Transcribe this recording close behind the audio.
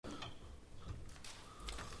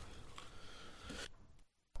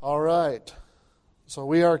All right. So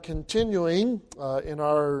we are continuing in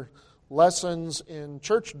our lessons in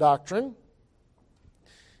church doctrine.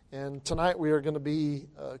 And tonight we are going to be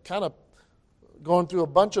kind of going through a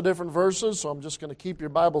bunch of different verses. So I'm just going to keep your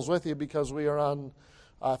Bibles with you because we are on,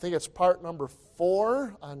 I think it's part number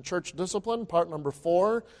 4 on church discipline, part number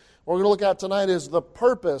 4. What we're going to look at tonight is the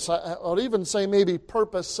purpose. I would even say maybe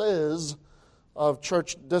purposes of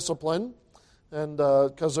church discipline. And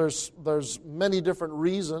because there's many different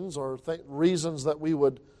reasons or reasons that we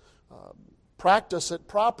would practice it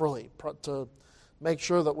properly to make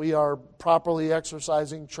sure that we are properly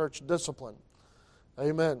exercising church discipline.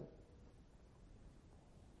 Amen.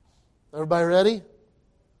 Everybody ready?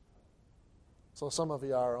 So some of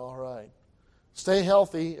you are, all right. Stay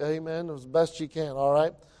healthy, amen, as best you can, all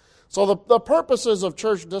right? So the purposes of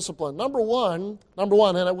church discipline. Number one,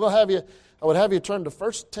 and I would have you turn to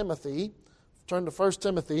 1 Timothy. Turn to 1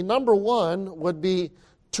 Timothy. Number 1 would be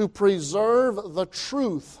to preserve the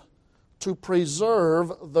truth. To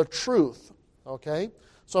preserve the truth. Okay?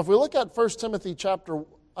 So if we look at 1 Timothy chapter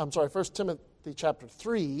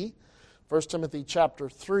 3, 1 Timothy chapter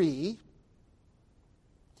 3,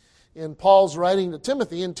 in Paul's writing to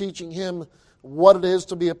Timothy and teaching him what it is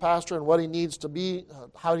to be a pastor and what he needs to be,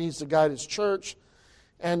 how he needs to guide his church.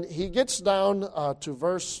 And he gets down to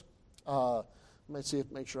verse... Let me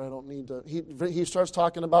make sure I don't need to... He starts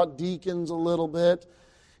talking about deacons a little bit.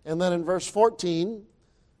 And then in verse 14,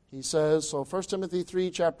 he says, so 1 Timothy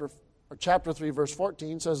 3, chapter 3, verse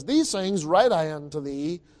 14 says, "These things write I unto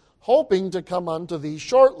thee, hoping to come unto thee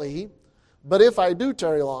shortly. But if I do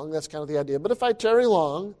tarry long," that's kind of the idea, "but if I tarry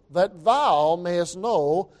long, that thou mayest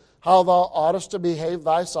know how thou oughtest to behave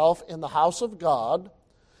thyself in the house of God,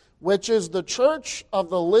 which is the church of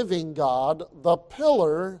the living God, the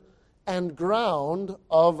pillar and ground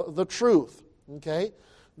of the truth." Okay?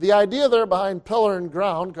 The idea there behind pillar and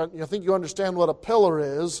ground, I think you understand what a pillar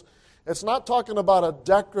is. It's not talking about a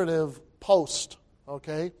decorative post.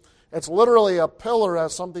 Okay? It's literally a pillar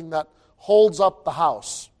as something that holds up the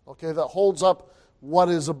house. Okay? That holds up what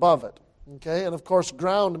is above it. Okay? And of course,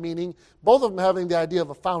 ground meaning, both of them having the idea of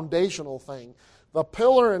a foundational thing. The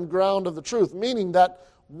pillar and ground of the truth, meaning that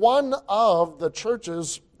one of the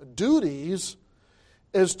church's duties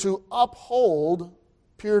is to uphold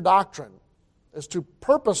pure doctrine, is to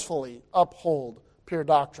purposefully uphold pure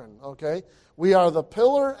doctrine, okay? We are the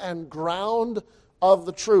pillar and ground of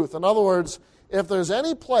the truth. In other words, if there's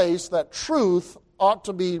any place that truth ought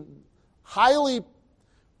to be highly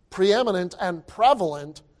preeminent and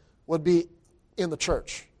prevalent, would be in the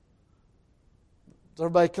church. Is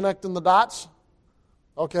everybody connecting the dots?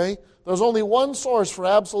 Okay? There's only one source for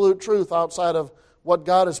absolute truth outside of what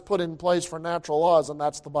God has put in place for natural laws, and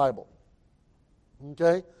that's the Bible.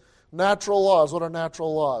 Okay? Natural laws. What are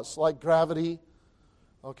natural laws? Like gravity.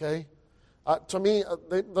 Okay? To me,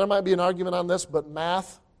 there might be an argument on this, but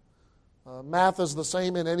math. Math is the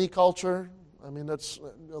same in any culture. I mean,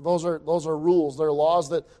 those are rules. They're laws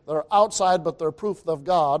that are outside, but they're proof of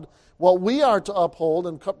God. What we are to uphold,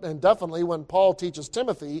 and definitely when Paul teaches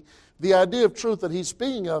Timothy, the idea of truth that he's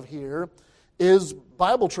speaking of here is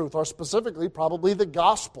Bible truth, or specifically probably the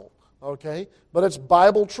gospel, okay? But it's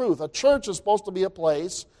Bible truth. A church is supposed to be a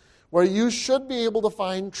place where you should be able to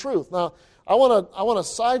find truth. Now, I want to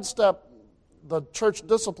sidestep the church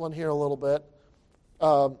discipline here a little bit.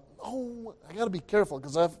 I got to be careful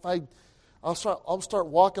because I'll start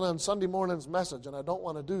walking on Sunday morning's message, and I don't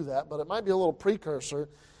want to do that, but it might be a little precursor.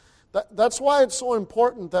 That's why it's so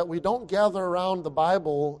important that we don't gather around the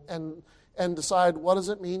Bible and decide, what does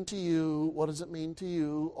it mean to you? What does it mean to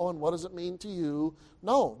you? Oh, and what does it mean to you?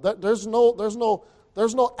 No, there's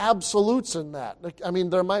no absolutes in that. I mean,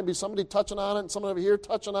 there might be somebody touching on it and someone over here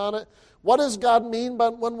touching on it. What does God mean by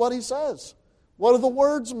what He says? What do the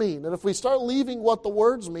words mean? And if we start leaving what the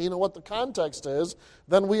words mean and what the context is,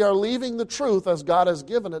 then we are leaving the truth as God has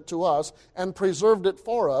given it to us and preserved it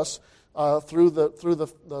for us through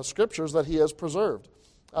the scriptures that He has preserved.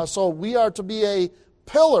 So we are to be a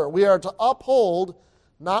pillar. We are to uphold,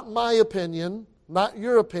 not my opinion, not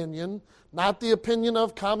your opinion, not the opinion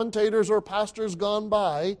of commentators or pastors gone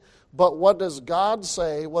by, but what does God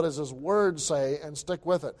say, what does His Word say, and stick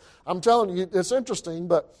with it. I'm telling you, it's interesting,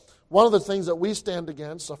 but one of the things that we stand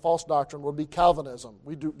against, a false doctrine, would be Calvinism.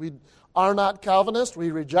 We are not Calvinist.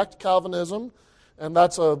 We reject Calvinism, and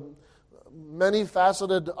that's a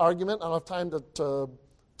many-faceted argument. I don't have time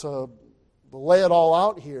to lay it all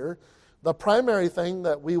out here. The primary thing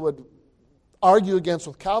that we would argue against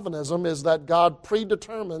with Calvinism is that God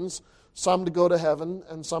predetermines some to go to heaven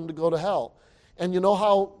and some to go to hell. And you know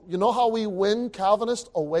how we win Calvinists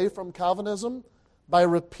away from Calvinism? by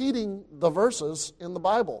repeating the verses in the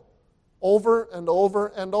Bible over and over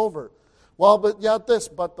and over. Well, but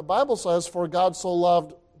the Bible says, for God so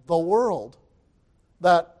loved the world,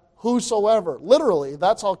 that whosoever, literally,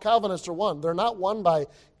 that's how Calvinists are won. They're not won by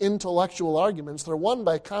intellectual arguments. They're won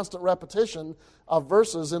by constant repetition of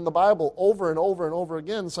verses in the Bible over and over and over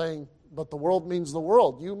again, saying, but the world means the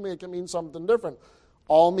world. You make it mean something different.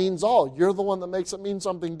 All means all. You're the one that makes it mean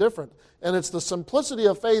something different. And it's the simplicity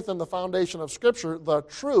of faith and the foundation of Scripture, the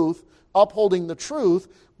truth, upholding the truth,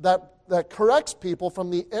 that corrects people from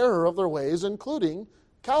the error of their ways, including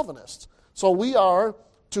Calvinists. So we are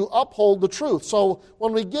to uphold the truth. So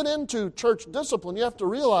when we get into church discipline, you have to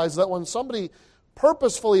realize that when somebody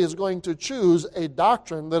purposefully is going to choose a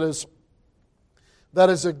doctrine that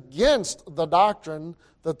is against the doctrine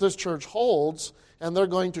that this church holds, and they're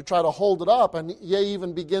going to try to hold it up, and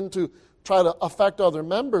even begin to try to affect other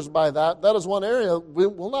members by that, that is one area we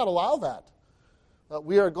will not allow that.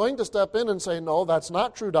 We are going to step in and say, no, that's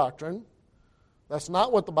not true doctrine. That's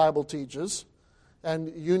not what the Bible teaches.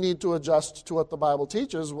 And you need to adjust to what the Bible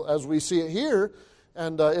teaches as we see it here.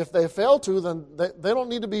 And if they fail to, then they don't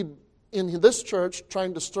need to be in this church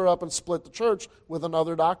trying to stir up and split the church with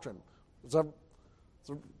another doctrine.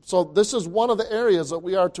 So this is one of the areas that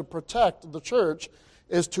we are to protect the church,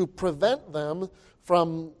 is to prevent them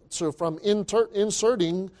from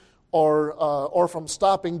inserting or from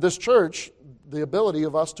stopping this church, the ability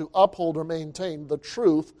of us to uphold or maintain the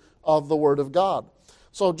truth of the Word of God.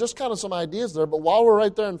 So just kind of some ideas there, but while we're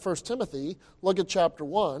right there in 1 Timothy, look at chapter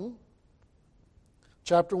 1.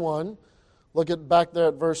 Chapter 1, look at back there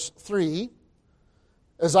at verse 3.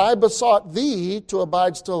 As I besought thee to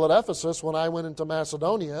abide still at Ephesus when I went into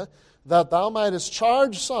Macedonia, that thou mightest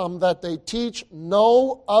charge some that they teach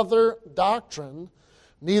no other doctrine,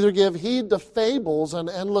 neither give heed to fables and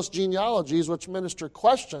endless genealogies which minister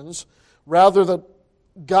questions, rather the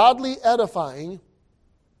godly edifying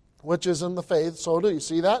which is in the faith. So do you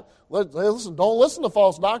see that? Listen, don't listen to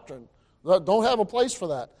false doctrine. Don't have a place for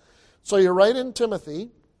that. So you're right in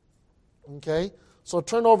Timothy. Okay? So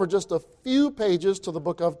turn over just a few pages to the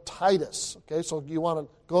book of Titus. Okay? So you want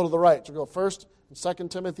to go to the right. So go first in 2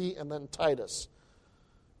 Timothy and then Titus.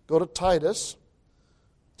 Go to Titus.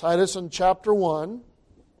 Titus in chapter 1.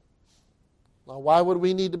 Now why would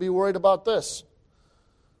we need to be worried about this?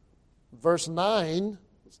 Verse 9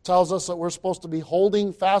 tells us that we're supposed to be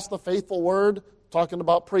holding fast the faithful word, talking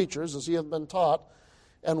about preachers, as ye have been taught.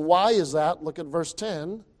 And why is that? Look at verse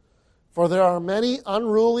 10. For there are many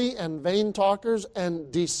unruly and vain talkers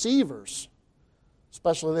and deceivers.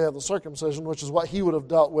 Especially they have the circumcision, which is what he would have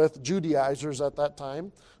dealt with, Judaizers at that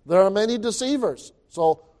time. There are many deceivers.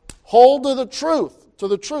 So hold to the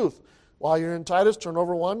truth. While you're in Titus, turn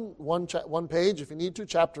over one page if you need to,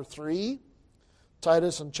 chapter 3.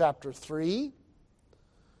 Titus in chapter 3.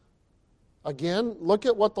 Again, look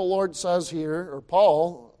at what the Lord says here, or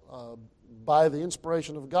Paul, by the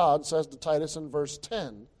inspiration of God, says to Titus in verse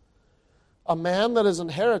 10. A man that is an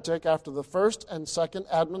heretic after the first and second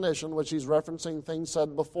admonition, which he's referencing things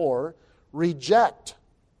said before, reject.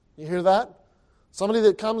 You hear that? Somebody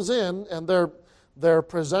that comes in and they're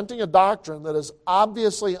presenting a doctrine that is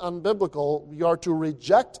obviously unbiblical, you are to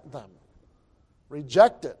reject them.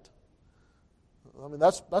 Reject it. I mean,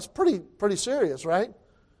 that's pretty serious, right?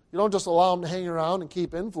 You don't just allow them to hang around and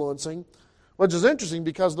keep influencing, which is interesting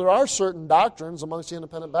because there are certain doctrines amongst the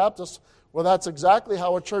independent Baptists where that's exactly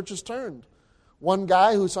how a church is turned. One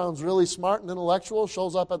guy who sounds really smart and intellectual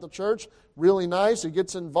shows up at the church, really nice, he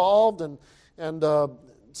gets involved, and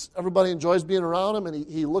everybody enjoys being around him, and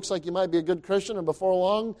he looks like he might be a good Christian, and before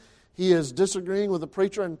long, he is disagreeing with the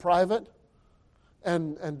preacher in private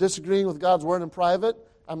and disagreeing with God's Word in private.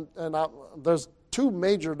 There's two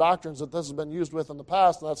major doctrines that this has been used with in the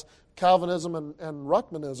past, and that's Calvinism and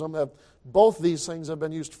Ruckmanism. Both these things have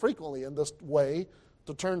been used frequently in this way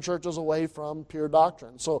to turn churches away from pure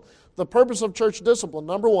doctrine. So the purpose of church discipline,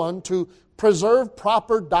 number one, to preserve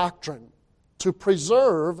proper doctrine, to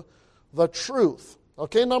preserve the truth.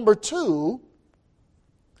 Okay, number two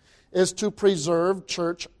is to preserve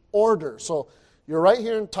church order. So you're right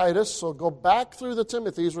here in Titus, so go back through the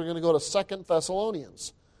Timothys. We're going to go to 2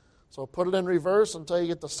 Thessalonians. So put it in reverse until you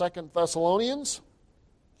get to 2 Thessalonians.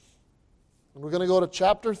 And we're going to go to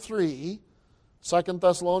chapter 3, 2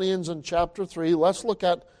 Thessalonians in chapter 3. Let's look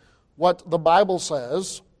at what the Bible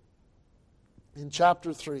says in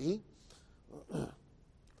chapter 3.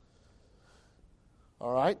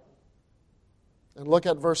 All right? And look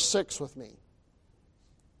at verse 6 with me.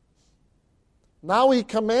 Now we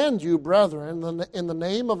command you, brethren, in the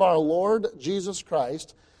name of our Lord Jesus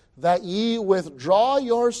Christ, that ye withdraw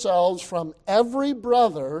yourselves from every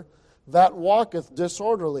brother that walketh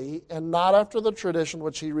disorderly, and not after the tradition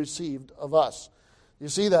which he received of us. You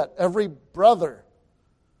see that every brother,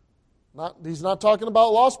 he's not talking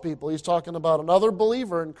about lost people, he's talking about another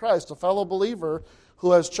believer in Christ, a fellow believer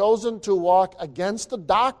who has chosen to walk against the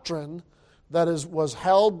doctrine that was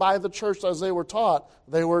held by the church as they were taught.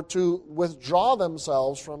 They were to withdraw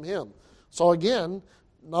themselves from him. So again,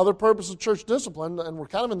 another purpose of church discipline, and we're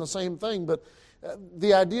kind of in the same thing, but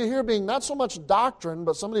the idea here being not so much doctrine,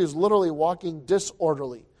 but somebody who's literally walking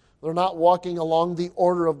disorderly. They're not walking along the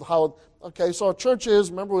order of how... Okay, so a church is,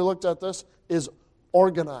 remember we looked at this, is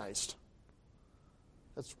organized.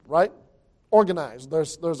 That's right? Organized.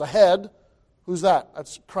 There's a head. Who's that?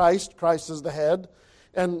 That's Christ. Christ is the head.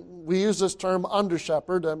 And we use this term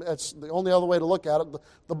under-shepherd, and it's the only other way to look at it.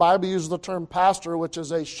 The Bible uses the term pastor, which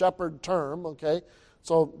is a shepherd term, okay?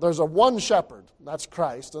 So there's a one shepherd, that's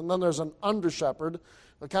Christ, and then there's an under-shepherd.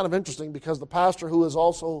 They're kind of interesting because the pastor, who is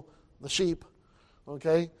also the sheep,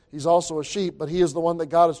 okay, he's also a sheep, but he is the one that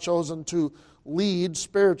God has chosen to lead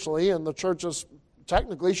spiritually, and the churches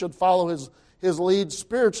technically should follow his lead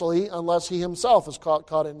spiritually unless he himself is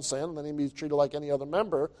caught in sin, and then he'd be treated like any other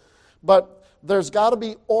member. But there's got to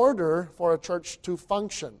be order for a church to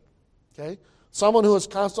function, okay? Someone who is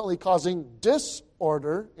constantly causing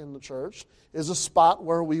disorder in the church is a spot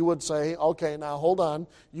where we would say, okay, now hold on.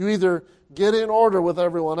 You either get in order with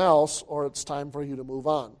everyone else or it's time for you to move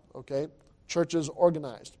on, okay? Church is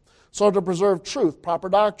organized. So to preserve truth, proper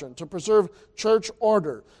doctrine, to preserve church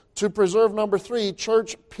order, to preserve, number 3,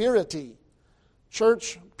 church purity.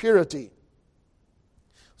 Church purity.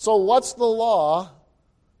 So what's the law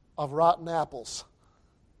of rotten apples?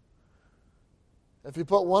 If you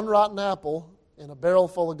put one rotten apple in a barrel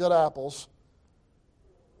full of good apples,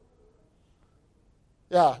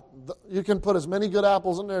 yeah, you can put as many good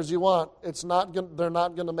apples in there as you want. They're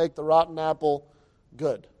not going to make the rotten apple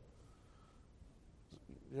good.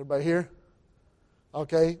 Everybody here?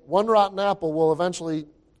 Okay, one rotten apple will eventually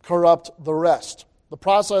corrupt the rest. The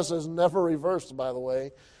process is never reversed, by the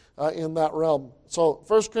way, in that realm. So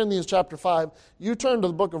 1 Corinthians chapter 5, you turn to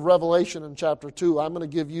the book of Revelation in chapter 2. I'm going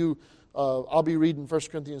to give you, I'll be reading 1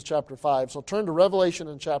 Corinthians chapter 5. So turn to Revelation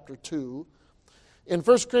in chapter 2. In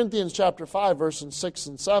 1 Corinthians chapter 5, verses 6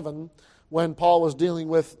 and 7, when Paul was dealing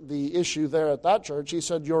with the issue there at that church, he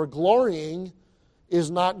said, your glorying is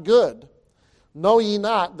not good. Know ye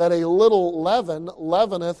not that a little leaven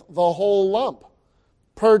leaveneth the whole lump?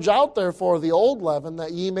 Purge out therefore the old leaven,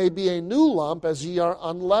 that ye may be a new lump, as ye are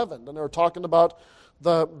unleavened. And they were talking about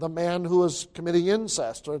the man who was committing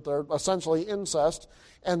incest, or they're essentially incest.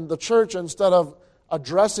 And the church, instead of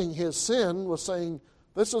addressing his sin, was saying,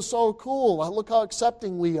 this is so cool. Look how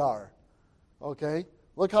accepting we are. Okay?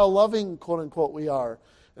 Look how loving, quote unquote, we are.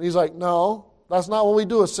 And he's like, no, that's not what we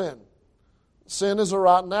do with sin. Sin is a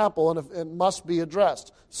rotten apple, and it must be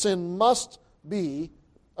addressed. Sin must be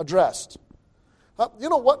addressed. You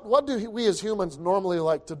know, what do we as humans normally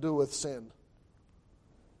like to do with sin?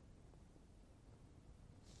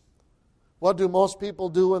 What do most people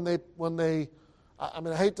do when they I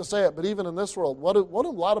mean, I hate to say it, but even in this world, what do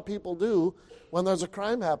a lot of people do when there's a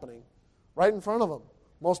crime happening right in front of them?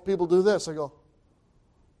 Most people do this. They go,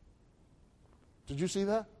 did you see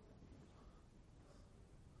that?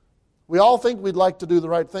 We all think we'd like to do the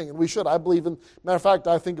right thing, and we should. I believe in, matter of fact,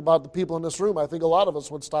 I think about the people in this room. I think a lot of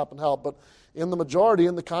us would stop and help, but in the majority,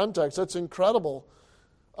 in the context, it's incredible.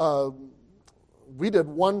 We did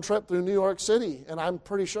one trip through New York City, and I'm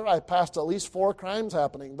pretty sure I passed at least 4 crimes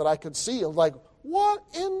happening that I could see. I was like, what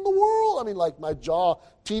in the world? I mean, like my jaw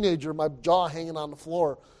hanging on the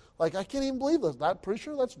floor. Like, I can't even believe this. I'm pretty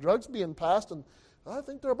sure that's drugs being passed, and I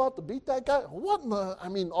think they're about to beat that guy. What in the, I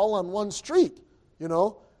mean, all on one street, you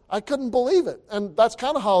know? I couldn't believe it. And that's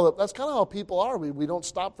kind of how people are. We don't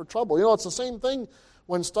stop for trouble. You know, it's the same thing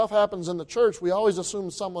when stuff happens in the church. We always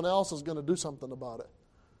assume someone else is going to do something about it.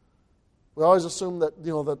 We always assume that,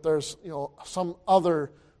 you know, that there's, you know, some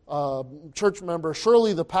other church member,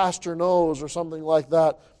 surely the pastor knows, or something like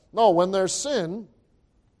that. No, when there's sin,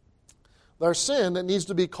 it needs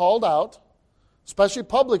to be called out, especially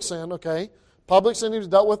public sin, okay? Public sin needs to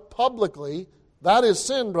be dealt with publicly. That is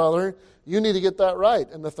sin, brother. You need to get that right.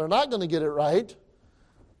 And if they're not going to get it right,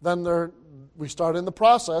 then we start in the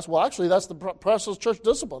process. Well, actually, that's the process of church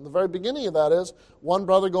discipline. The very beginning of that is one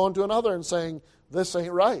brother going to another and saying, this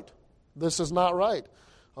ain't right. This is not right.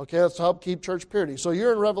 Okay, let's help keep church purity. So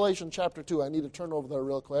you're in Revelation chapter 2. I need to turn over there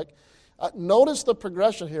real quick. Notice the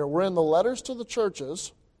progression here. We're in the letters to the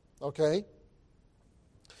churches, okay?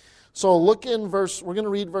 So look in we're going to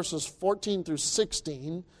read verses 14 through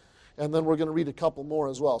 16, and then we're going to read a couple more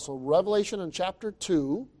as well. So Revelation in chapter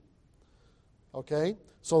 2, Okay?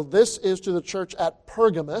 So this is to the church at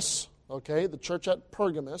Pergamos. Okay? The church at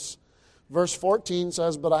Pergamos. Verse 14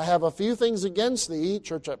 says, "But I have a few things against thee,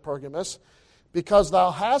 church at Pergamos, because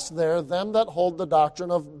thou hast there them that hold the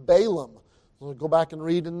doctrine of Balaam." We'll go back and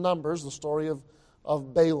read in Numbers, the story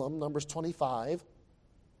of Balaam, Numbers 25,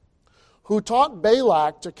 "who taught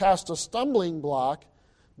Balak to cast a stumbling block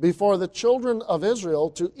before the children of Israel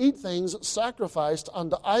to eat things sacrificed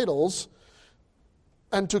unto idols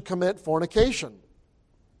and to commit fornication.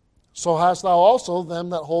 So hast thou also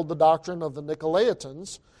them that hold the doctrine of the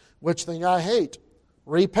Nicolaitans, which thing I hate.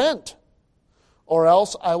 Repent, or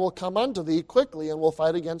else I will come unto thee quickly and will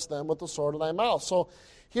fight against them with the sword of thy mouth." So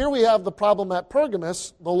here we have the problem at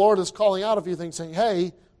Pergamos. The Lord is calling out a few things, saying,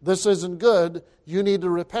 hey, this isn't good. You need to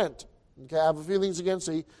repent. Okay, I have a few things against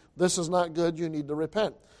thee. This is not good. You need to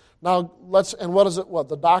repent. Now, and what is it? What?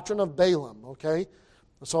 The doctrine of Balaam, okay?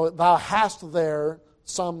 So thou hast there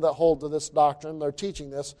some that hold to this doctrine. They're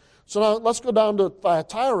teaching this. So now let's go down to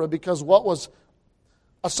Thyatira, because what was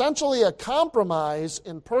essentially a compromise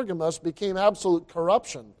in Pergamos became absolute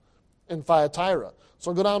corruption in Thyatira.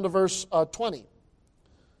 So go down to verse 20.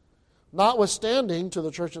 "Notwithstanding, to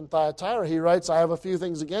the church in Thyatira, he writes, I have a few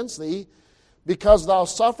things against thee, because thou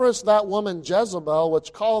sufferest that woman Jezebel,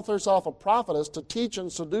 which calleth herself a prophetess, to teach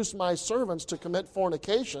and seduce my servants to commit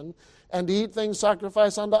fornication, and to eat things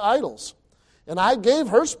sacrificed unto idols. And I gave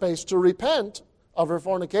her space to repent of her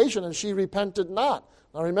fornication, and she repented not."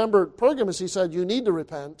 Now remember, at Pergamos he said, you need to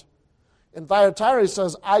repent. In Thyatira he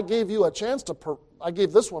says, I gave you a chance I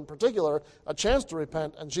gave this one in particular a chance to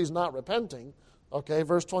repent, and she's not repenting. Okay,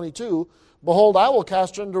 verse 22, "Behold, I will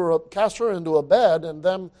cast her into a bed, and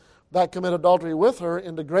them that commit adultery with her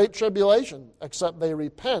into great tribulation, except they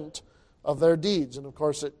repent of their deeds." And of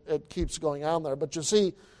course it keeps going on there. But you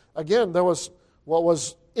see, again, there was what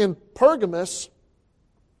was in Pergamos,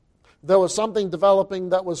 there was something developing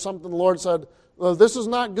that was something the Lord said, well, this is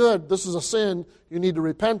not good, this is a sin, you need to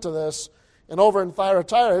repent of this. And over in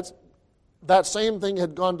Thyatira, that same thing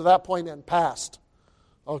had gone to that point and passed.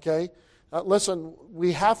 Okay? Listen,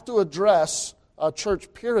 we have to address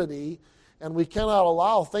church purity, and we cannot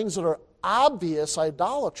allow things that are obvious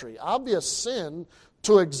idolatry, obvious sin,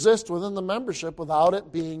 to exist within the membership without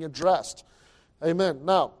it being addressed. Amen.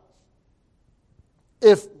 Now,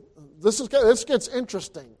 if this gets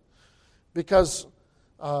interesting, because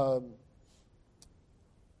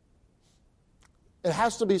it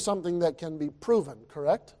has to be something that can be proven,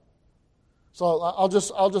 correct? So I'll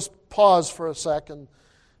just pause for a second,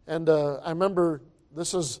 and I remember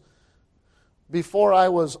this is before I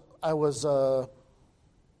was old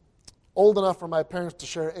enough for my parents to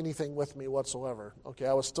share anything with me whatsoever. Okay,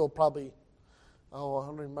 I was still probably, I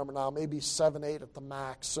don't remember now, maybe 7, 8 at the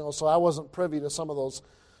max. So I wasn't privy to some of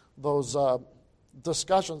those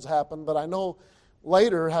discussions happen. But I know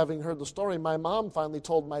later, having heard the story, my mom finally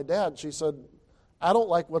told my dad, she said, I don't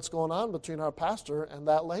like what's going on between our pastor and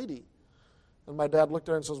that lady. And my dad looked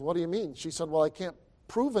at her and says, what do you mean? She said, well, I can't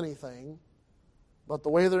prove anything, but the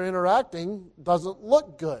way they're interacting doesn't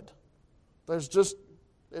look good. There's just,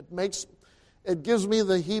 it gives me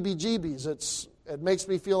the heebie-jeebies. It makes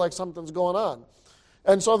me feel like something's going on.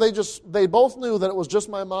 And so they both knew that it was just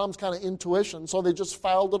my mom's kind of intuition, so they just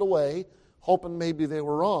filed it away, hoping maybe they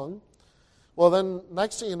were wrong. Well, then,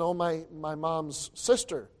 next thing you know, my mom's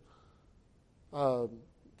sister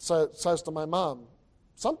says to my mom,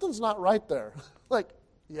 something's not right there. Like,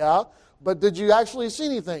 yeah, but did you actually see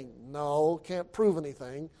anything? No, can't prove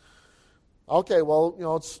anything. Okay,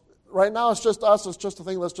 well, right now it's just us, it's just a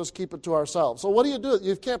thing, let's just keep it to ourselves. So what do?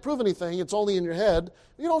 You can't prove anything, it's only in your head.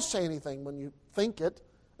 You don't say anything when you think it.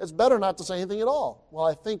 It's better not to say anything at all. Well,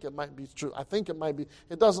 I think it might be true. I think it might be.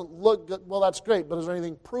 It doesn't look good. Well, that's great, but is there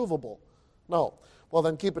anything provable? No. Well,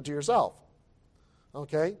 then keep it to yourself.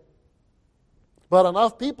 Okay? But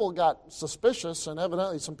enough people got suspicious, and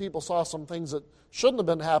evidently some people saw some things that shouldn't have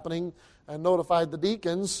been happening and notified the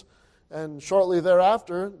deacons. And shortly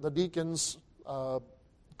thereafter, the deacons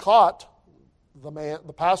caught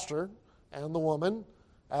the pastor and the woman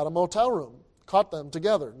at a motel room. Caught them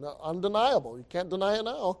together. Undeniable. You can't deny it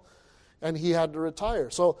now. And he had to retire.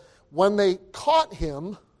 So when they caught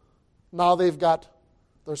him, now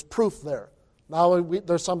there's proof there. Now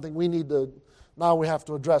there's something we need to, now we have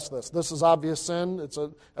to address this. This is obvious sin. It's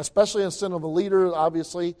especially a sin of a leader,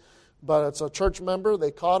 obviously, but it's a church member.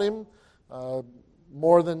 They caught him. It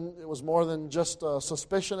was more than just a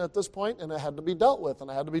suspicion at this point, and it had to be dealt with. And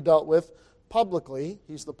it had to be dealt with publicly.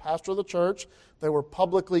 He's the pastor of the church. They were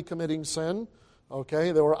publicly committing sin.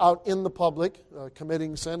 Okay, they were out in the public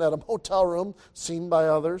committing sin at a motel room, seen by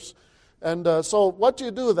others. And so what do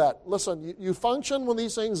you do with that? Listen, you function with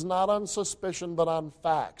these things not on suspicion, but on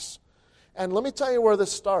facts. And let me tell you where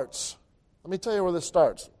this starts.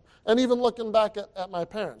 And even looking back at my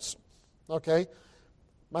parents, okay?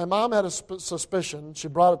 My mom had a suspicion. She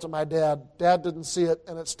brought it to my dad. Dad didn't see it,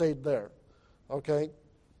 and it stayed there, okay?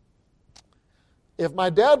 If my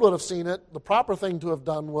dad would have seen it, the proper thing to have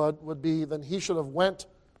done would be then he should have went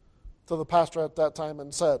to the pastor at that time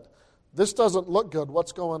and said, this doesn't look good.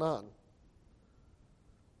 What's going on?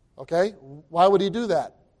 Okay? Why would he do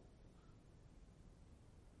that?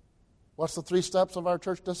 What's the 3 steps of our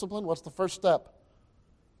church discipline? What's the first step?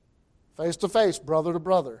 Face to face, brother to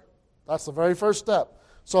brother. That's the very first step.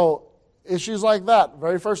 So issues like that,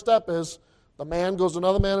 very first step is the man goes to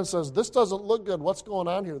another man and says, this doesn't look good. What's going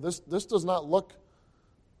on here? This does not look,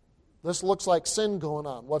 this looks like sin going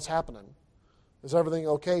on. What's happening? Is everything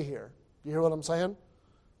okay here? Do you hear what I'm saying?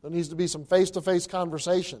 There needs to be some face-to-face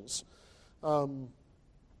conversations. And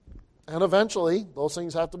eventually, those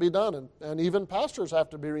things have to be done. And even pastors have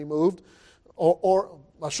to be removed. Or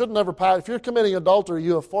I should never pass. If you're committing adultery,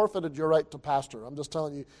 you have forfeited your right to pastor. I'm just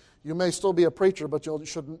telling you, you may still be a preacher, but you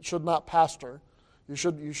should not pastor. You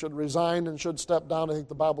should resign and should step down. I think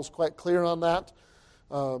the Bible's quite clear on that.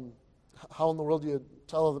 How in the world do you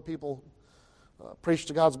tell other people, preach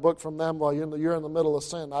to God's book from them while you're in the middle of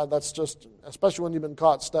sin? That's just, especially when you've been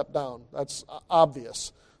caught, step down. That's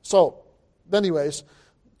obvious. So, anyways,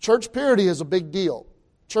 church purity is a big deal.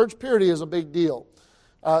 Church purity is a big deal.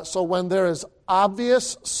 So when there is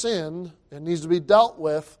obvious sin, it needs to be dealt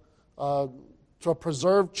with to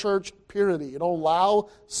preserve church purity. You don't allow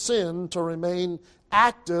sin to remain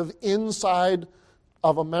active inside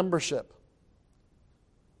of a membership.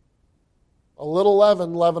 A little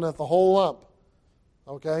leaven leaveneth the whole lump.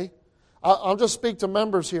 Okay? I'll just speak to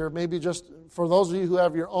members here, maybe just for those of you who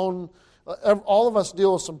have your own, all of us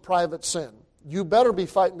deal with some private sin. You better be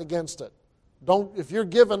fighting against it. If you're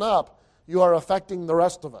giving up, you are affecting the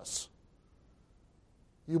rest of us.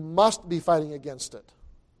 You must be fighting against it.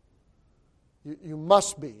 You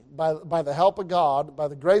must be. By the help of God, by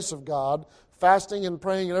the grace of God, fasting and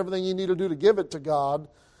praying and everything you need to do to give it to God,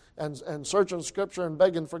 and searching Scripture and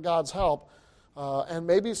begging for God's help, and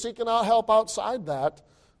maybe seeking out help outside that,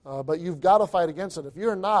 but you've got to fight against it. If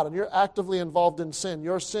you're not, and you're actively involved in sin,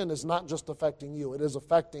 your sin is not just affecting you, it is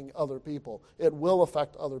affecting other people. It will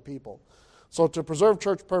affect other people. So to preserve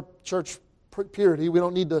church purity, we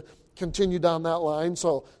don't need to continue down that line.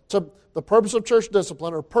 So the purpose of church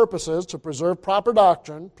discipline, or purposes, to preserve proper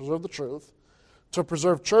doctrine, preserve the truth, to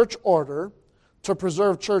preserve church order, to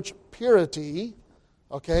preserve church purity,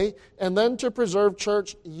 okay, and then to preserve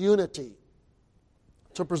church unity.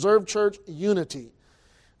 To preserve church unity.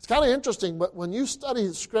 It's kind of interesting, but when you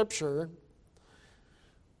study Scripture,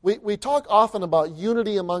 we talk often about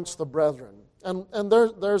unity amongst the brethren. And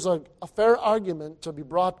there's a fair argument to be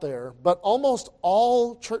brought there, but almost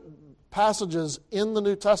all passages in the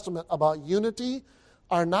New Testament about unity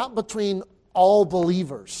are not between all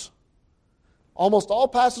believers. Almost all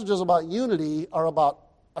passages about unity are about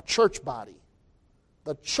a church body.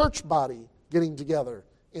 The church body getting together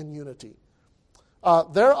in unity.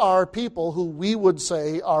 There are people who we would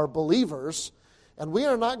say are believers, and we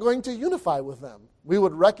are not going to unify with them. We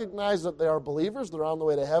would recognize that they are believers, they're on the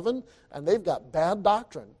way to heaven, and they've got bad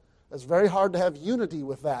doctrine. It's very hard to have unity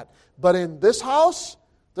with that. But in this house,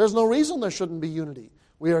 there's no reason there shouldn't be unity.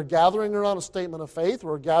 We are gathering around a statement of faith,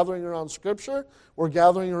 we're gathering around Scripture, we're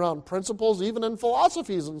gathering around principles, even in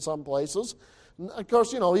philosophies in some places. Of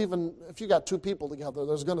course, even if you got 2 people together,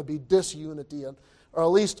 there's going to be disunity, or at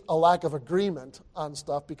least a lack of agreement on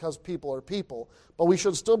stuff because people are people. But we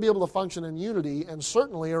should still be able to function in unity, and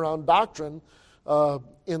certainly around doctrine,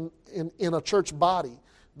 in a church body.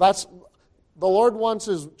 The Lord wants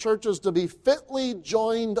His churches to be fitly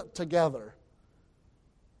joined together.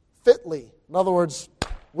 Fitly. In other words,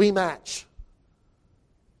 we match.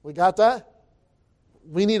 We got that?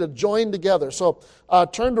 We need to join together. So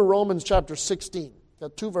turn to Romans chapter 16.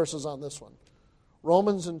 Got 2 verses on this one.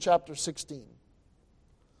 Romans in chapter 16.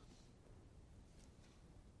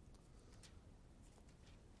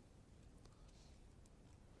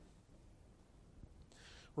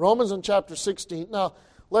 Romans in chapter 16. Now,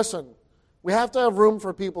 listen, we have to have room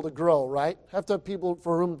for people to grow, right? Have to have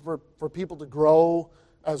room for people to grow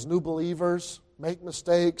as new believers, make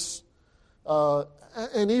mistakes,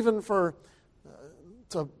 and even for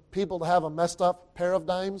to people to have a messed up pair of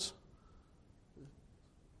dimes.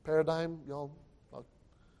 Paradigm, y'all.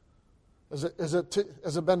 Has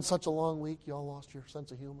it been such a long week? Y'all lost your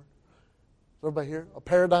sense of humor. Is everybody here? A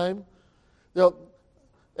paradigm.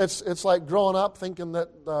 It's like growing up thinking that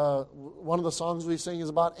one of the songs we sing is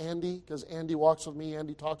about Andy, because Andy walks with me,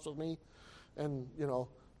 Andy talks with me. And,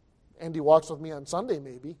 Andy walks with me on Sunday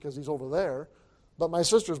maybe, because he's over there. But my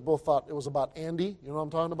sisters both thought it was about Andy. You know what I'm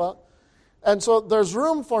talking about? And so there's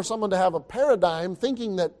room for someone to have a paradigm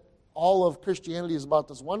thinking that all of Christianity is about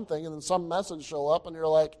this one thing, and then some message show up, and you're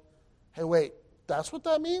like, hey, wait, that's what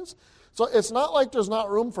that means? So it's not like there's not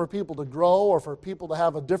room for people to grow or for people to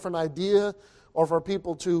have a different idea or for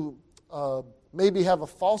people to maybe have a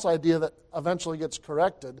false idea that eventually gets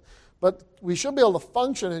corrected. But we should be able to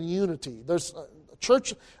function in unity. There's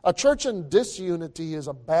a church in disunity is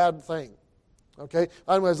a bad thing. Okay?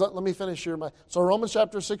 Anyways, let me finish here. So Romans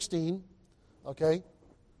chapter 16, okay?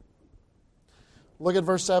 Look at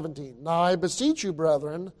verse 17. Now I beseech you,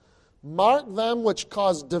 brethren, mark them which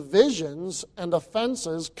cause divisions and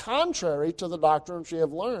offenses contrary to the doctrine which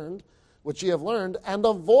ye have learned, and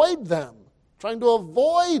avoid them. Trying to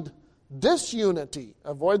avoid disunity.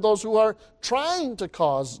 Avoid those who are trying to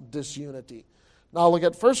cause disunity. Now look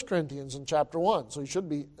at 1 Corinthians in chapter 1. So you should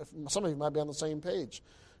be, some of you might be on the same page.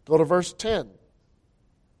 Go to verse 10.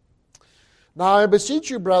 Now I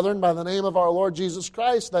beseech you, brethren, by the name of our Lord Jesus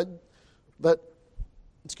Christ, that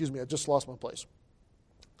excuse me, I just lost my place.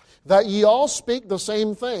 That ye all speak the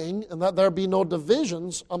same thing, and that there be no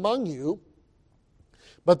divisions among you,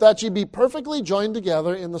 but that ye be perfectly joined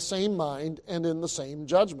together in the same mind and in the same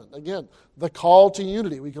judgment. Again, the call to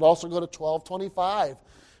unity. We could also go to 12:25,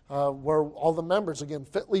 where all the members, again,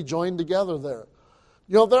 fitly joined together there.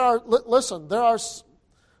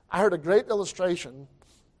 I heard a great illustration,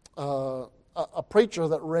 a preacher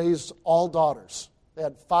that raised all daughters. They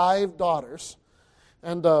had 5 daughters,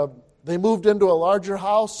 and they moved into a larger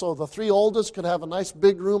house, so the 3 oldest could have a nice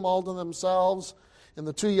big room all to themselves, and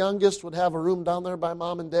the 2 youngest would have a room down there by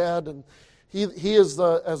mom and dad. And he as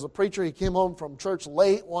a preacher, he came home from church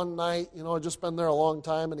late one night, had just been there a long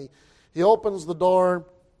time, and he opens the door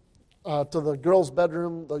to the girl's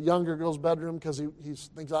bedroom, the younger girl's bedroom, because he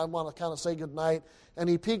thinks, I want to kind of say goodnight, and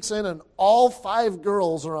he peeks in, and all 5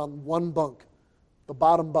 girls are on one bunk, the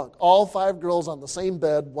bottom bunk. All 5 girls on the same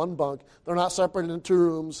bed, one bunk. They're not separated into 2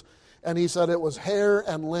 rooms. And he said it was hair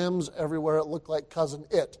and limbs everywhere. It looked like Cousin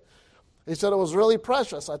It. He said it was really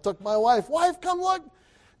precious. I took my wife, come look.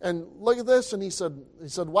 And look at this. And he said,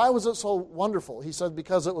 why was it so wonderful? He said,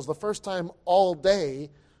 because it was the first time all day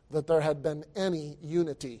that there had been any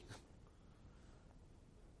unity.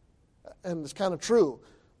 And it's kind of true.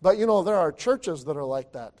 But there are churches that are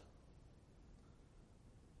like that.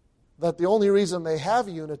 That the only reason they have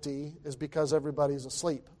unity is because everybody's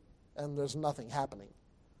asleep and there's nothing happening.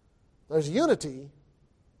 There's unity,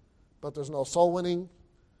 but there's no soul winning,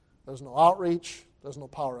 there's no outreach, there's no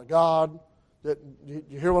power of God. You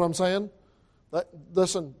hear what I'm saying?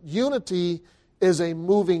 Listen, unity is a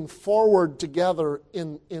moving forward together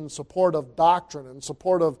in support of doctrine, in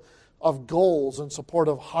support of goals, in support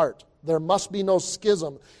of heart. There must be no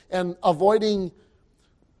schism, and avoiding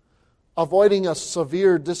a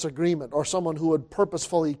severe disagreement or someone who would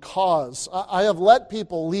purposefully cause. I have let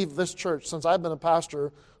people leave this church since I've been a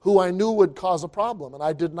pastor who I knew would cause a problem, and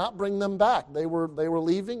I did not bring them back. They were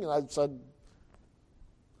leaving, and I said,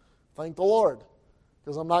 thank the Lord,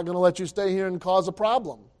 because I'm not going to let you stay here and cause a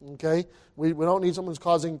problem. Okay? We don't need someone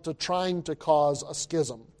who's trying to cause a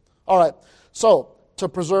schism. All right, so to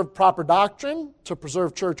preserve proper doctrine, to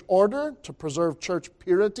preserve church order, to preserve church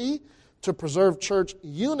purity, to preserve church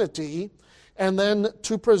unity, and then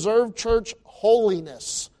to preserve church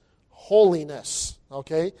holiness. Holiness,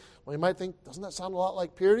 okay? Well, you might think, doesn't that sound a lot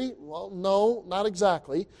like purity? Well, no, not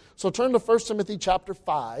exactly. So turn to 1 Timothy chapter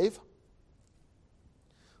 5.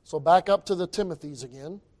 So back up to the Timothys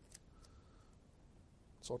again.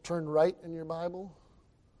 So turn right in your Bible.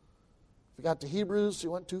 If you got to Hebrews,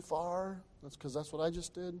 you went too far. That's because that's what I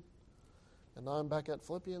just did. And now I'm back at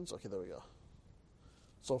Philippians. Okay, there we go.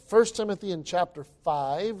 So 1 Timothy in chapter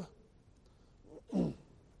 5.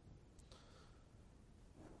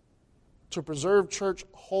 To preserve church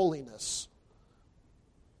holiness.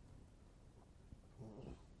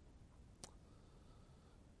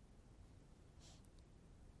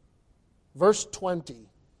 Verse 20.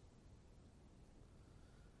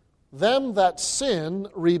 Them that sin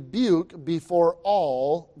rebuke before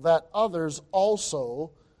all, that others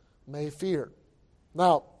also may fear.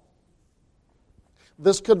 Now,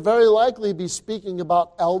 this could very likely be speaking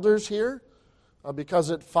about elders here, because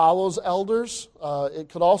it follows elders. It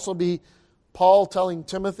could also be Paul telling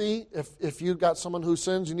Timothy, if you've got someone who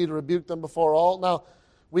sins, you need to rebuke them before all. Now,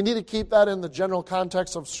 we need to keep that in the general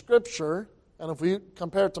context of Scripture, and if we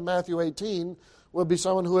compare it to Matthew 18, would be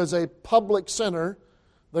someone who is a public sinner.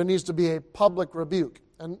 There needs to be a public rebuke.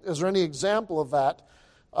 And is there any example of that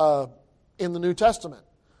in the New Testament?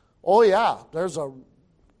 Oh yeah, there's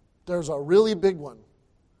a really big one.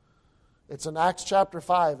 It's in Acts chapter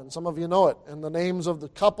 5, and some of you know it. And the names of the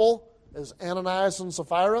couple is Ananias and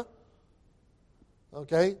Sapphira.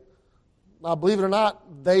 Okay? Now, believe it or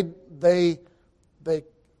not, they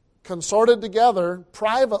consorted together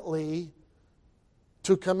privately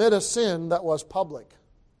to commit a sin that was public.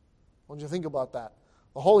 What do you think about that?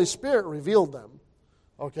 The Holy Spirit revealed them.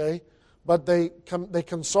 Okay? But they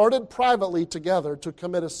consorted privately together to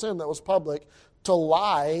commit a sin that was public, to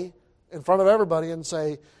lie in front of everybody and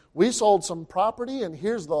say, we sold some property and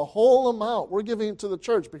here's the whole amount. We're giving it to the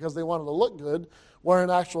church because they wanted to look good, where in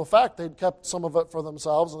actual fact they'd kept some of it for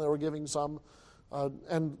themselves and they were giving some.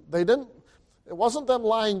 And they didn't, it wasn't them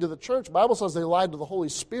lying to the church. The Bible says they lied to the Holy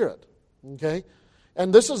Spirit. Okay?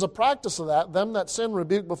 And this is a practice of that. Them that sin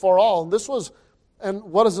rebuke before all. And this was, and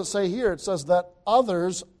what does it say here? It says that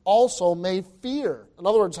others also may fear. In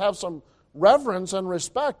other words, have some reverence and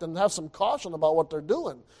respect and have some caution about what they're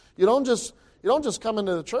doing. You don't just come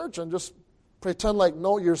into the church and just pretend like,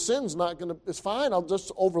 no, your sin's not going to, it's fine, I'll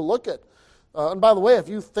just overlook it. And by the way, if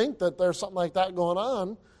you think that there's something like that going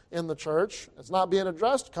on in the church, it's not being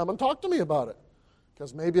addressed, come and talk to me about it.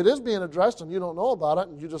 Because maybe it is being addressed and you don't know about it,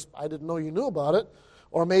 and I didn't know you knew about it.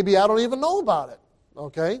 Or maybe I don't even know about it.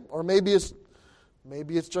 Okay? Or maybe it's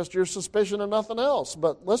just your suspicion and nothing else.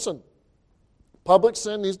 But listen, public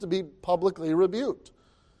sin needs to be publicly rebuked.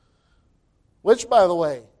 Which, by the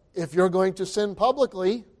way, if you're going to sin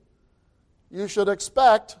publicly, you should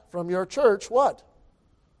expect from your church what?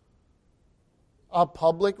 A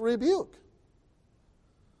public rebuke.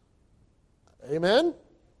 Amen?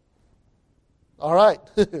 All right.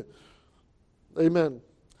 Amen.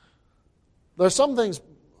 There's some things,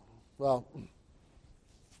 well,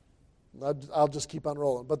 I'll just keep on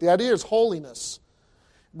rolling. But the idea is holiness.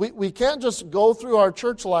 We can't just go through our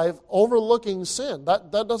church life overlooking sin.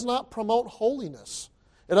 That does not promote holiness.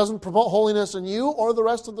 It doesn't promote holiness in you or the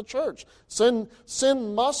rest of the church. Sin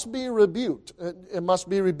must be rebuked. It must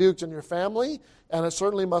be rebuked in your family, and it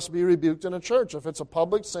certainly must be rebuked in a church. If it's a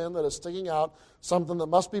public sin that is sticking out, something that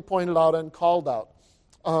must be pointed out and called out.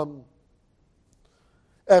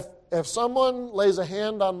 If someone lays a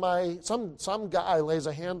hand on some guy lays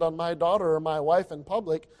a hand on my daughter or my wife in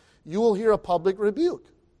public, you will hear a public rebuke.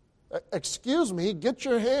 Excuse me, get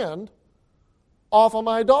your hand off of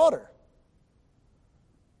my daughter.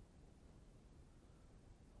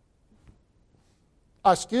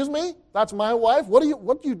 Excuse me? That's my wife?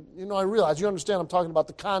 I realize you understand I'm talking about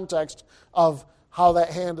the context of how that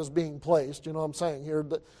hand is being placed. You know what I'm saying here?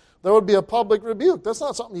 There would be a public rebuke. That's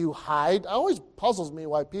not something you hide. It always puzzles me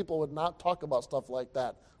why people would not talk about stuff like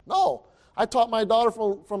that. No. I taught my daughter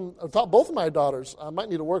I taught both of my daughters. I might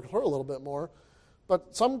need to work with her a little bit more.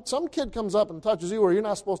 But some kid comes up and touches you where you're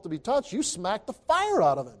not supposed to be touched, you smack the fire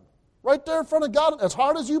out of him. Right there in front of God, as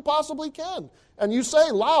hard as you possibly can. And you say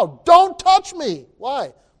loud, don't touch me.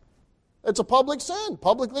 Why? It's a public sin,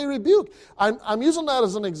 publicly rebuke. I'm using that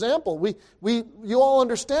as an example. You all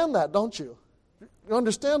understand that, don't you? You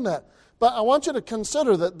understand that. But I want you to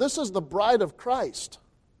consider that this is the bride of Christ.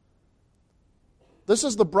 This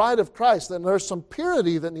is the bride of Christ, and there's some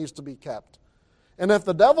purity that needs to be kept. And if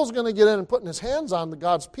the devil's going to get in and putting his hands on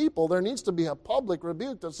God's people, there needs to be a public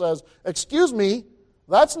rebuke that says, excuse me,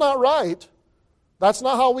 that's not right. That's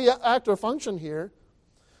not how we act or function here.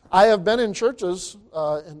 I have been in churches,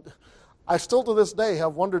 and I still to this day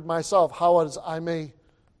have wondered myself how I may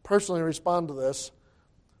personally respond to this.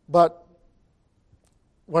 But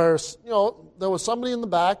where, there was somebody in the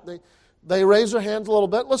back, they raised their hands a little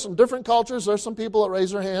bit. Listen, different cultures, there's some people that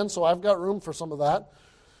raise their hands, so I've got room for some of that.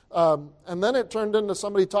 And then it turned into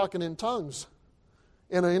somebody talking in tongues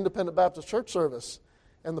in an independent Baptist church service.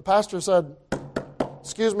 And the pastor said,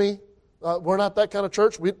 excuse me, we're not that kind of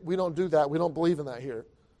church. We don't do that. We don't believe in that here.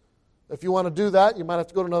 If you want to do that, you might have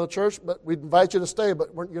to go to another church, but we'd invite you to stay, but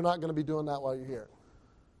you're not going to be doing that while you're here.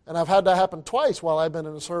 And I've had that happen twice while I've been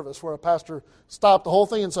in a service where a pastor stopped the whole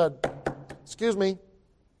thing and said, excuse me,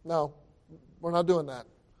 no, we're not doing that.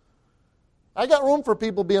 I got room for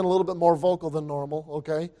people being a little bit more vocal than normal,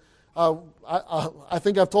 okay? I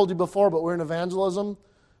think I've told you before, but we're in evangelism.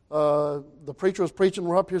 The preacher was preaching,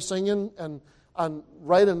 we're up here singing, and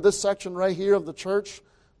right in this section right here of the church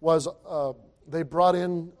was they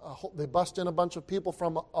bust in a bunch of people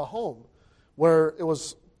from a home where it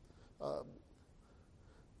was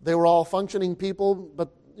they were all functioning people, but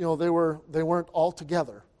they weren't all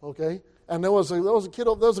together, okay? And there was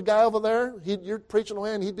a guy over there. You're preaching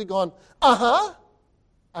away, and he'd be going, I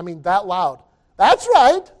mean that loud. That's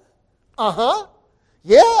right.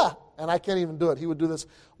 Yeah. and I can't even do it. He would do this,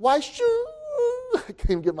 why sure, I can't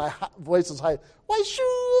even get my voice as high, why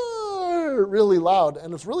sure, really loud.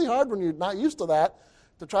 And it's really hard when you're not used to that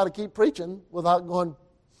to try to keep preaching without going,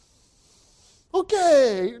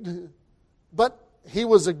 okay. But he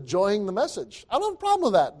was enjoying the message. I don't have a problem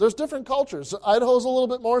with that. There's different cultures. Idaho's a little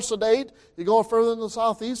bit more sedate. You go further in the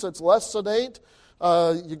southeast, it's less sedate.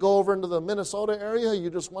 You go over into the Minnesota area,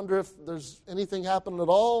 you just wonder if there's anything happening at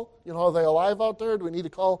all. Are they alive out there? Do we need to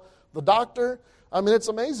call the doctor? I mean, it's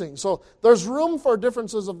amazing. So there's room for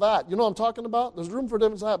differences of that. You know what I'm talking about? There's room for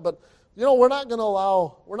differences of that. But, we're not going to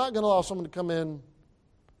allow someone to come in,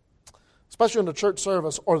 especially in the church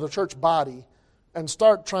service or the church body, and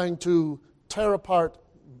start trying to tear apart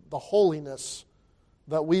the holiness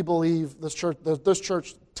that we believe this church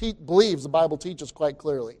believes the Bible teaches quite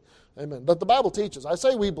clearly. Amen. But the Bible teaches. I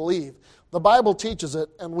say we believe. The Bible teaches it,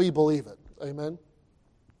 and we believe it. Amen.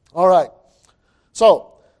 All right.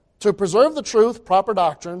 So, to preserve the truth, proper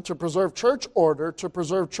doctrine, to preserve church order, to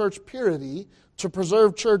preserve church purity, to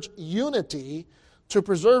preserve church unity, to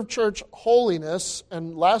preserve church holiness,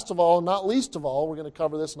 and last of all, not least of all, we're going to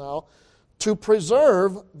cover this now, to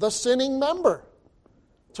preserve the sinning member.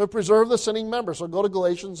 To preserve the sinning member. So go to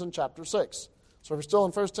Galatians in chapter 6. So if you're still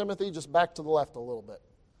in 1 Timothy, just back to the left a little bit.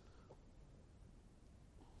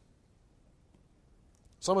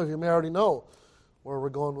 Some of you may already know where we're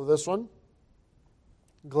going with this one.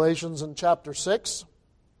 Galatians in chapter 6.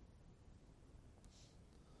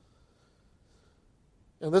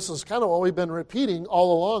 And this is kind of what we've been repeating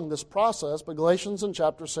all along this process, but Galatians in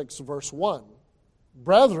chapter 6, verse 1.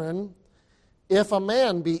 Brethren, if a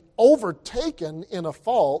man be overtaken in a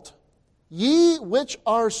fault, ye which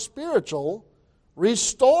are spiritual,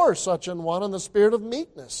 restore such an one in the spirit of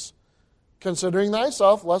meekness, considering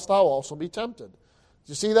thyself, lest thou also be tempted.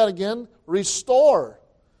 Do you see that again? Restore.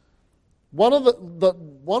 One of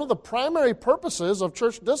the primary purposes of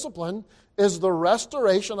church discipline is the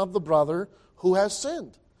restoration of the brother who has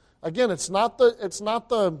sinned. Again, it's not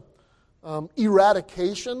the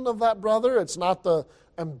eradication of that brother. It's not the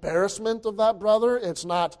embarrassment of that brother. It's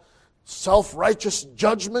not self-righteous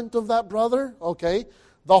judgment of that brother. Okay?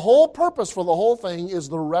 The whole purpose for the whole thing is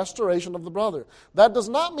the restoration of the brother. That does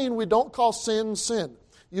not mean we don't call sin, sin.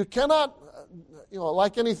 You cannot,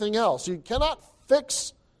 like anything else, you cannot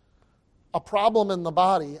fix a problem in the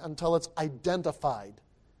body until it's identified.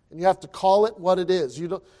 And you have to call it what it is.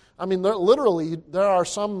 There are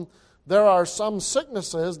some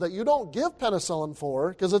sicknesses that you don't give penicillin for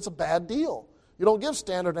because it's a bad deal. You don't give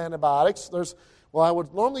standard antibiotics. I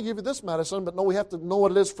would normally give you this medicine, but no, we have to know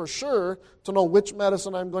what it is for sure to know which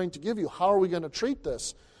medicine I'm going to give you. How are we going to treat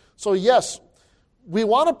this? So yes, we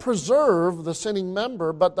want to preserve the sinning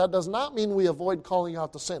member, but that does not mean we avoid calling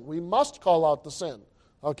out the sin. We must call out the sin.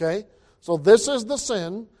 Okay? So this is the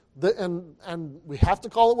sin, and we have to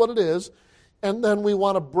call it what it is. And then we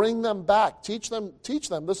want to bring them back, teach them,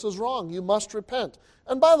 this is wrong, you must repent.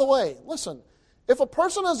 And by the way, listen, if a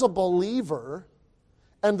person is a believer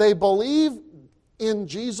and they believe in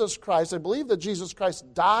Jesus Christ, they believe that Jesus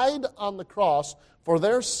Christ died on the cross for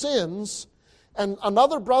their sins, and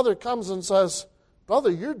another brother comes and says,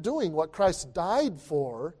 brother, you're doing what Christ died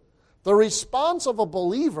for, the response of a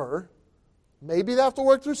believer, maybe they have to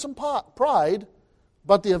work through some pride,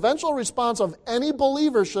 but the eventual response of any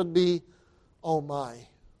believer should be, oh my,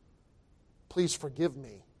 please forgive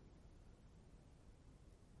me.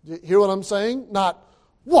 Do you hear what I'm saying? Not,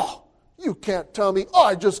 whoa, you can't tell me,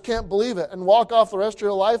 I just can't believe it, and walk off the rest of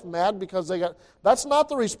your life mad because they got... That's not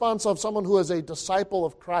the response of someone who is a disciple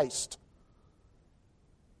of Christ.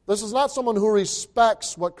 This is not someone who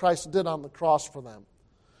respects what Christ did on the cross for them.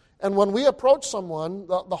 And when we approach someone,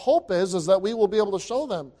 the hope is that we will be able to show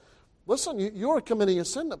them, listen, you are committing a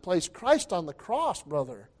sin that placed Christ on the cross,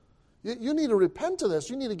 brother. You need to repent of this.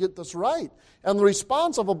 You need to get this right. And the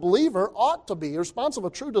response of a believer ought to be, the response of a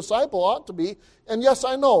true disciple ought to be, and yes,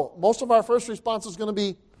 I know, most of our first response is going to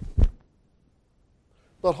be,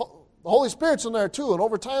 but the Holy Spirit's in there too, and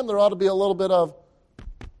over time there ought to be a little bit of,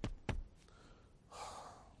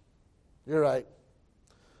 you're right,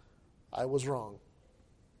 I was wrong.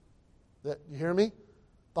 You hear me?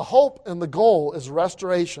 The hope and the goal is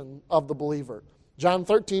restoration of the believer. John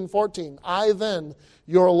 13:14, I then,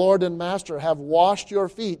 your Lord and Master, have washed your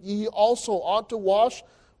feet. Ye also ought to wash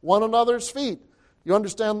one another's feet. You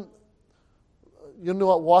understand, you know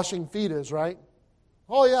what washing feet is, right?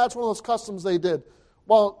 Oh yeah, it's one of those customs they did.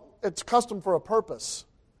 Well, it's custom for a purpose.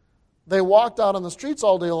 They walked out on the streets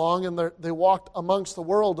all day long, and they walked amongst the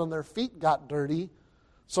world, and their feet got dirty.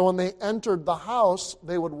 So when they entered the house,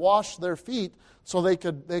 they would wash their feet so they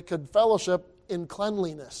could fellowship in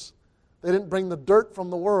cleanliness. They didn't bring the dirt from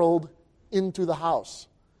the world into the house.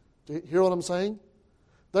 Do you hear what I'm saying?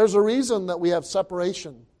 There's a reason that we have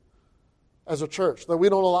separation as a church, that we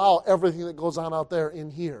don't allow everything that goes on out there in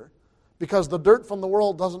here, because the dirt from the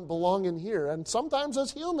world doesn't belong in here. And sometimes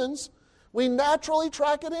as humans, we naturally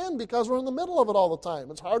track it in because we're in the middle of it all the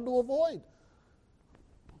time. It's hard to avoid.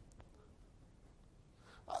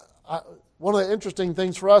 One of the interesting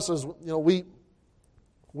things for us is,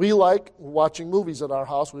 we like watching movies at our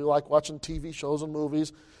house. We like watching TV shows and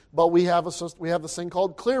movies, but we have this thing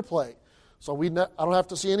called ClearPlay. So I don't have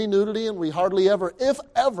to see any nudity, and we hardly ever, if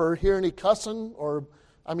ever, hear any cussing or,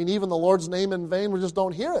 even the Lord's name in vain. We just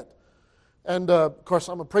don't hear it. And, of course,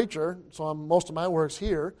 I'm a preacher, so most of my work's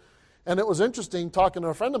here. And it was interesting talking to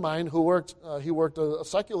a friend of mine who worked a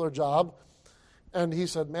secular job, and he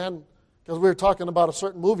said, man, because we were talking about a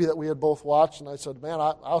certain movie that we had both watched, and I said, man,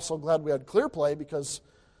 I was so glad we had ClearPlay because,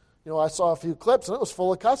 I saw a few clips, and it was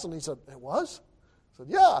full of cussing. He said, it was? I said,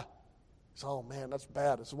 yeah. He said, oh, man, that's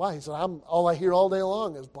bad. I said, why? He said, all I hear all day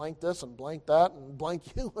long is blank this and blank that and blank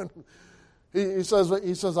you. And he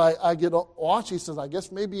says, I get watched. He says, I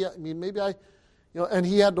guess maybe I, and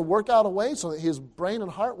he had to work out a way so that his brain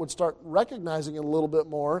and heart would start recognizing it a little bit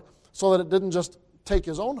more so that it didn't just take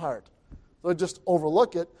his own heart. So it just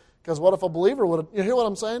overlook it. Because what if a believer would, you hear what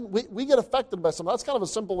I'm saying? We get affected by something. That's kind of a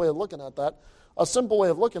simple way of looking at that, a simple way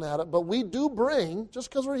of looking at it. But we do bring, just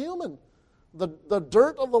because we're human, the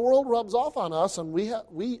dirt of the world rubs off on us, and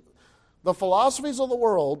the philosophies of the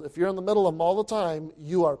world, if you're in the middle of them all the time,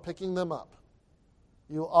 you are picking them up.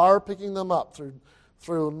 You are picking them up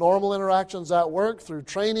through normal interactions at work, through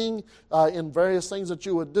training, in various things that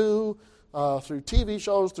you would do, through TV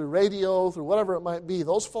shows, through radio, through whatever it might be.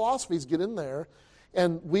 Those philosophies get in there,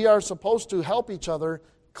 and we are supposed to help each other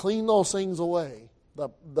clean those things away.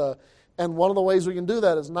 And one of the ways we can do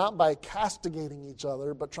that is not by castigating each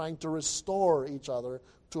other, but trying to restore each other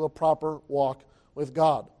to a proper walk with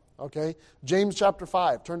God. Okay? James chapter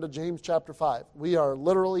 5. Turn to James chapter 5. We are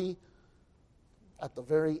literally at the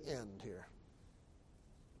very end here.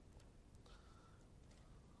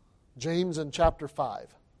 James in chapter 5.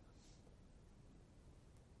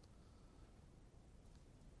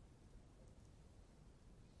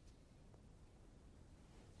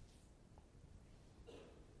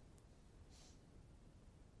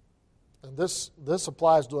 And this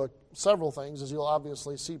applies to several things, as you'll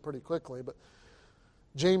obviously see pretty quickly. But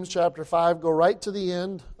James chapter 5, go right to the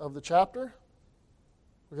end of the chapter.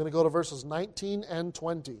 We're going to go to verses 19 and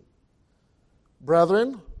 20.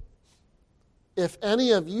 Brethren, if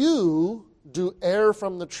any of you do err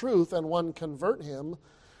from the truth and one convert him,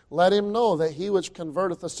 let him know that he which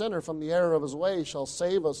converteth a sinner from the error of his way shall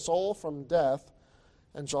save a soul from death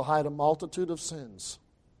and shall hide a multitude of sins.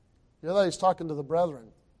 You know that he's talking to the brethren.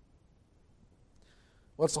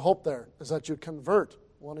 What's the hope there? Is that you convert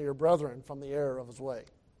one of your brethren from the error of his way.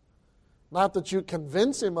 Not that you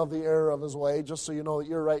convince him of the error of his way just so you know that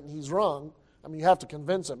you're right and he's wrong. You have to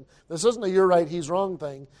convince him. This isn't a you're right, he's wrong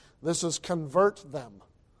thing. This is convert them.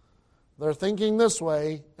 They're thinking this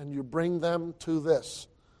way, and you bring them to this.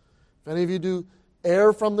 If any of you do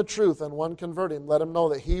err from the truth and one convert him, let him know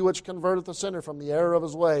that he which converteth a sinner from the error of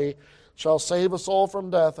his way shall save a soul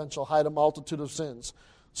from death and shall hide a multitude of sins.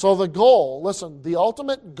 So the goal, listen, the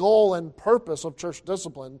ultimate goal and purpose of church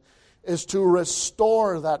discipline is to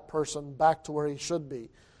restore that person back to where he should be.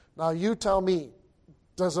 Now you tell me,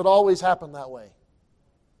 does it always happen that way?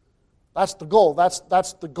 That's the goal.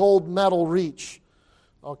 That's the gold medal reach.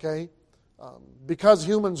 Okay? Because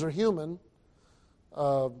humans are human,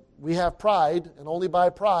 we have pride, and only by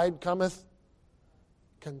pride cometh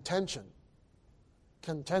contention.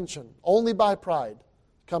 Contention. Only by pride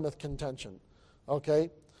cometh contention. Okay?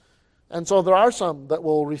 And so there are some that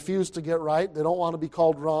will refuse to get right. They don't want to be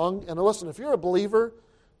called wrong. And listen, if you're a believer,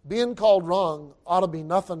 being called wrong ought to be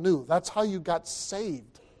nothing new. That's how you got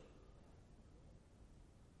saved.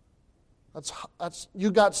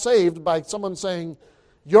 You got saved by someone saying,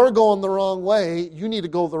 you're going the wrong way, you need to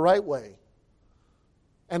go the right way.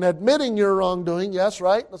 And admitting your wrongdoing, yes,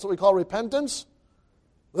 right? That's what we call repentance.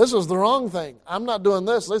 This is the wrong thing. I'm not doing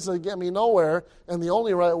this. This is get me nowhere. And the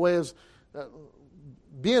only right way is...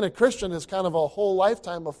 being a Christian is kind of a whole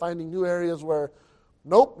lifetime of finding new areas where,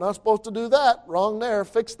 nope, not supposed to do that, wrong there,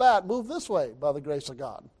 fix that, move this way by the grace of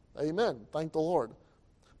God. Amen. Thank the Lord.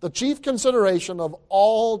 The chief consideration of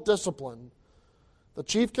all discipline,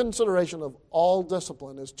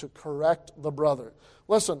 is to correct the brother.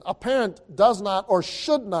 Listen, a parent does not or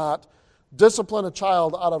should not discipline a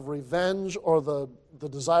child out of revenge or the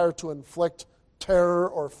desire to inflict terror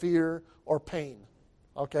or fear or pain.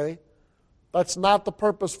 Okay? That's not the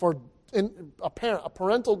purpose for a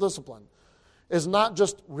parental discipline is not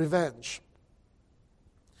just revenge.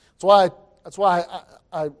 That's why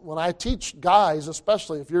I when I teach guys,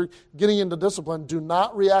 especially if you're getting into discipline, do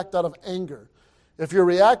not react out of anger. If you're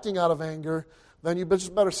reacting out of anger, then you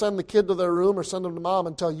just better send the kid to their room or send them to mom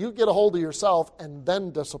until you get a hold of yourself and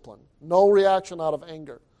then discipline. No reaction out of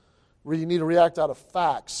anger. You need to react out of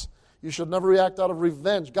facts. You should never react out of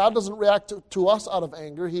revenge. God doesn't react to us out of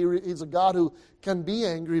anger. He's a God who can be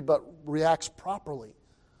angry but reacts properly.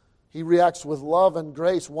 He reacts with love and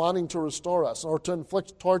grace, wanting to restore us or to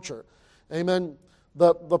inflict torture. Amen.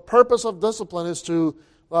 The purpose of discipline is to,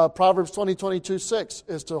 Proverbs 20:22-6,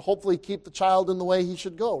 is to hopefully keep the child in the way he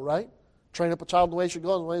should go, right? Train up a child in the way he should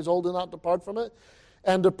go, and when he's old, do not depart from it.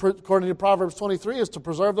 And according to Proverbs 23, is to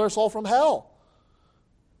preserve their soul from hell.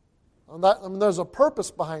 And there's a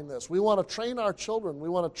purpose behind this. We want to train our children. We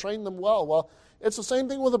want to train them well. Well, it's the same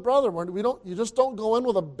thing with a brother. You just don't go in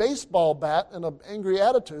with a baseball bat and an angry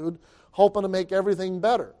attitude, hoping to make everything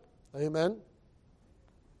better. Amen.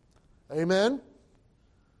 Amen.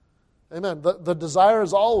 Amen. The desire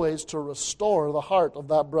is always to restore the heart of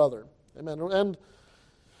that brother. Amen. And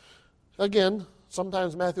again,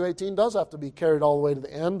 sometimes Matthew 18 does have to be carried all the way to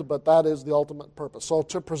the end, but that is the ultimate purpose. So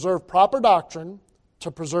to preserve proper doctrine,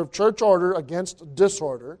 to preserve church order against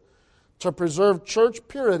disorder, to preserve church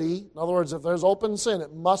purity. In other words, if there's open sin,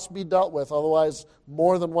 it must be dealt with, otherwise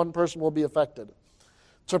more than one person will be affected.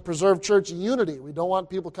 To preserve church unity. We don't want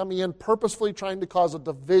people coming in purposefully trying to cause a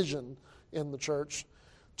division in the church.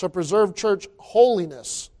 To preserve church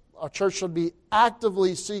holiness. A church should be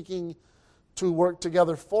actively seeking to work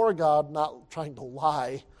together for God, not trying to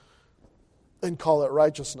lie and call it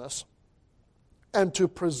righteousness. And to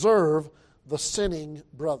preserve the sinning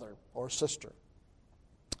brother or sister.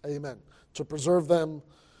 Amen. To preserve them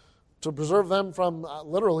from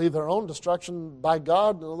literally their own destruction by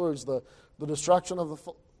God. In other words, the destruction of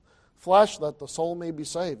the flesh, that the soul may be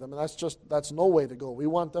saved. I mean, that's no way to go. We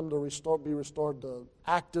want them to be restored to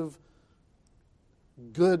active,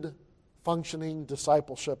 good, functioning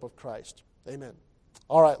discipleship of Christ. Amen.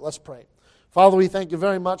 All right, let's pray. Father, we thank you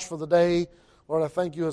very much for the day. Lord, I thank you